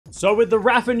So with the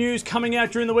Rafa news coming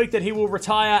out during the week that he will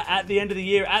retire at the end of the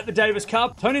year at the Davis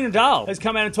Cup, Toni Nadal has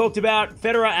come out and talked about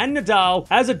Federer and Nadal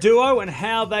as a duo and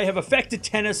how they have affected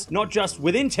tennis, not just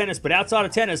within tennis, but outside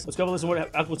of tennis. Let's go and listen to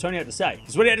what Uncle Tony had to say. This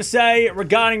is what he had to say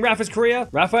regarding Rafa's career.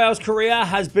 Rafael's career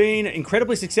has been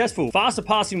incredibly successful, far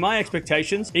surpassing my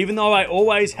expectations, even though I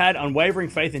always had unwavering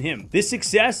faith in him. This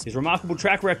success, his remarkable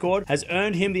track record, has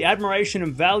earned him the admiration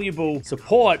and valuable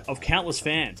support of countless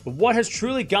fans. But what has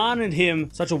truly garnered him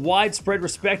such a widespread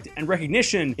respect and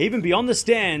recognition, even beyond the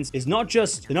stands, is not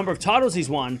just the number of titles he's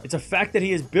won, it's a fact that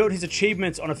he has built his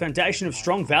achievements on a foundation of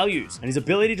strong values and his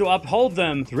ability to uphold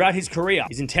them throughout his career.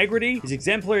 His integrity, his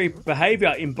exemplary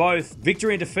behavior in both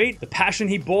victory and defeat, the passion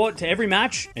he brought to every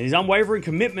match, and his unwavering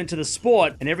commitment to the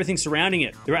sport and everything surrounding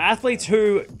it. There are athletes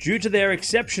who, due to their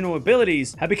exceptional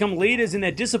abilities, have become leaders in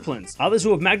their disciplines, others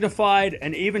who have magnified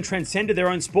and even transcended their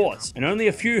own sports, and only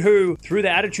a few who, through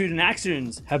their attitude and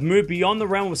actions, have moved beyond the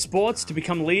realm of sports to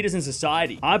become leaders in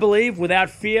society. I believe, without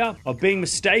fear of being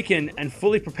mistaken and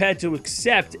fully prepared to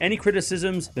accept any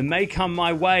criticisms that may come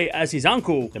my way as his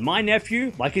uncle, that my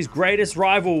nephew, like his greatest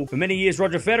rival for many years,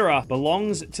 Roger Federer,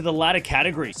 belongs to the latter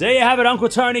category. So there you have it, Uncle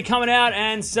Tony coming out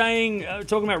and saying,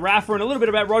 talking about Rafa and a little bit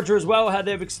about Roger as well, how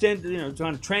they've extended,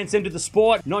 kind of transcended the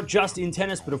sport, not just in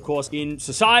tennis, but of course in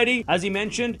society, as he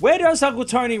mentioned. Where does Uncle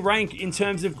Tony rank in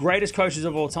terms of greatest coaches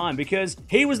of all time? Because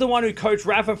he was the one who coached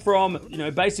Rafa from,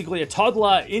 basically a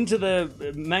toddler into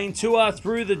the main tour,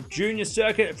 through the junior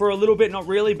circuit for a little bit, not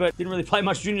really, but didn't really play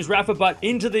much juniors Rafa, but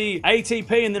into the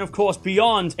ATP, and then of course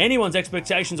beyond anyone's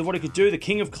expectations of what he could do, the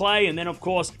king of clay, and then of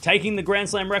course taking the Grand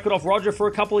Slam record off Roger for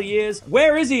a couple of years.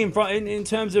 Where is he in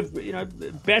terms of,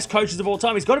 best coaches of all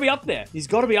time? He's got to be up there. He's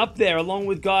got to be up there along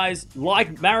with guys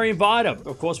like Marian Vida,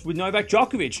 of course with Novak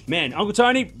Djokovic. Man, Uncle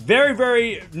Tony, very,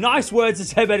 very nice words to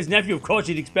say about his nephew. Of course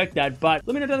you'd expect that, but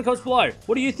let me know down in the comments below.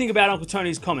 What do you think about Uncle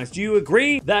Tony's comments? Do you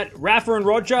agree that Rafa and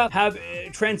Roger have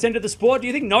transcended the sport? Do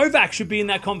you think Novak should be in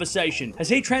that conversation? Has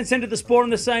he transcended the sport in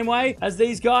the same way as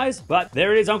these guys? But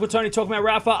there it is, Uncle Tony talking about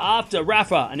Rafa after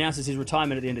Rafa announces his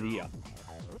retirement at the end of the year.